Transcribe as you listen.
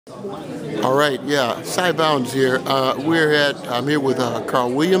All right, yeah, Cy Bounds here. I'm here with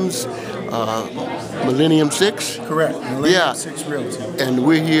Carl Williams, Millennium 6. Correct, Millennium 6 Realty. And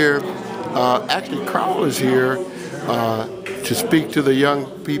we're here, actually Carl is here to speak to the young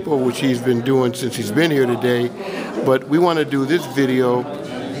people, which he's been doing since he's been here today. But we want to do this video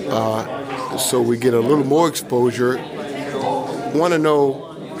so we get a little more exposure. Want to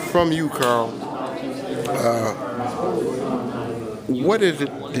know from you, Carl, what is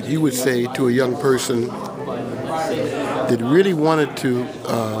it that you would say to a young person that really wanted to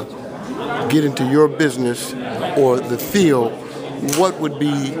get into your business or the field? What would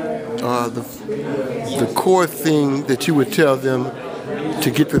be the core thing that you would tell them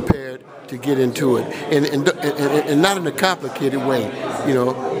to get prepared to get into it, and not in a complicated way, you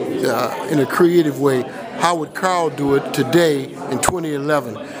know, in a creative way? How would Carl do it today in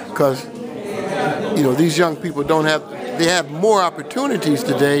 2011? Because you know, these young people they have more opportunities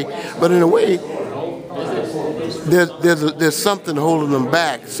today, but in a way, there's something holding them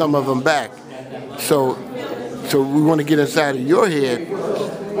back, some of them back. So we want to get inside of your head.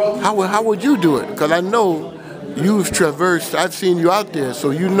 How would you do it? Because I know you've traversed. I've seen you out there, so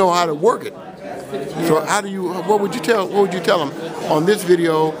you know how to work it. So what would you tell them on this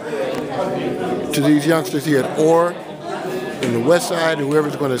video to these youngsters here, or in the West Side,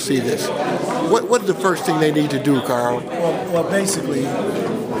 whoever's going to see this? What's the first thing they need to do, Carl? Well, basically,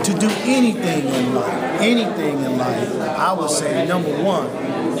 to do anything in life, I would say, number one,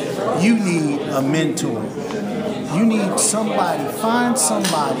 you need a mentor. You need find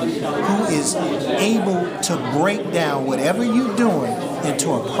somebody who is able to break down whatever you're doing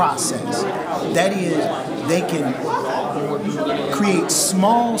into a process. That is, they can create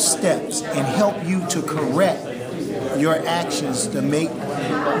small steps and help you to correct your actions to make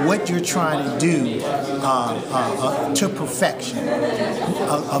what you're trying to do to perfection.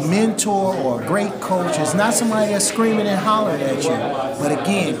 A mentor or a great coach is not somebody that's screaming and hollering at you, but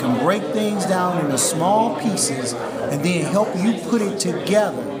again, can break things down into small pieces and then help you put it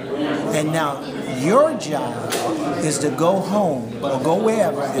together. And now your job is to go home or go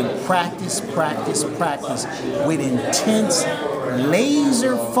wherever and practice with intense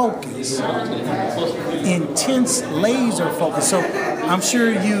laser focus. So I'm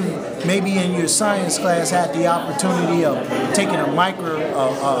sure you maybe in your science class had the opportunity of taking a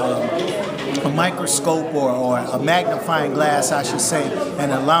microscope or a magnifying glass, I should say,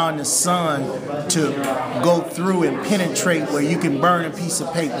 and allowing the sun to go through and penetrate where you can burn a piece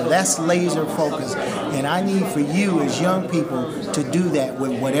of paper. That's laser focus. And I need for you as young people to do that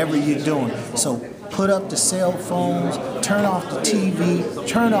with whatever you're doing. So put up the cell phones, turn off the TV,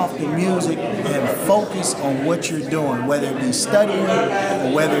 turn off the music, and focus on what you're doing, whether it be studying or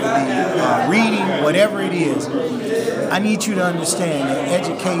whether it be reading, whatever it is. I need you to understand that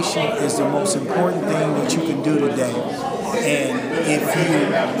education is the most important thing that you can do today. And if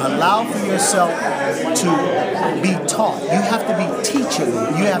you allow for yourself to be taught, you have to be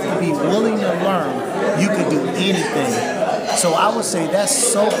teachable, you have to be willing to learn, you can do anything. So I would say that's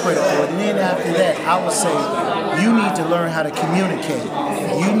so critical. And then after that, I would say you need to learn how to communicate.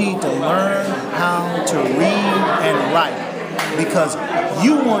 You need to learn how to read and write, because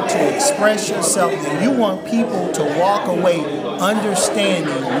you want to express yourself and you want people to walk away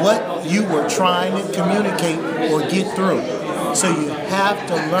understanding what you were trying to communicate or get through. So you have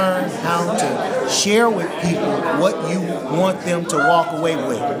to learn how to share with people what you want them to walk away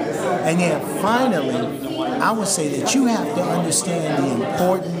with. And then finally, I would say that you have to understand the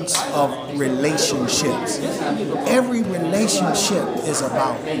importance of relationships. Every relationship is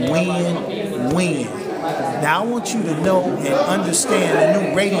about win-win. Now I want you to know and understand the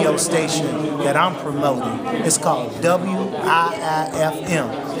new radio station that I'm promoting. It's called WIIFM.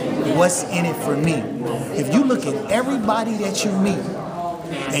 What's in it for me? If you look at everybody that you meet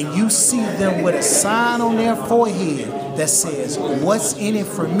and you see them with a sign on their forehead that says, "What's in it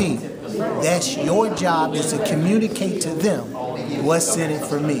for me?" That's your job, is to communicate to them what's in it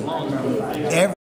for me.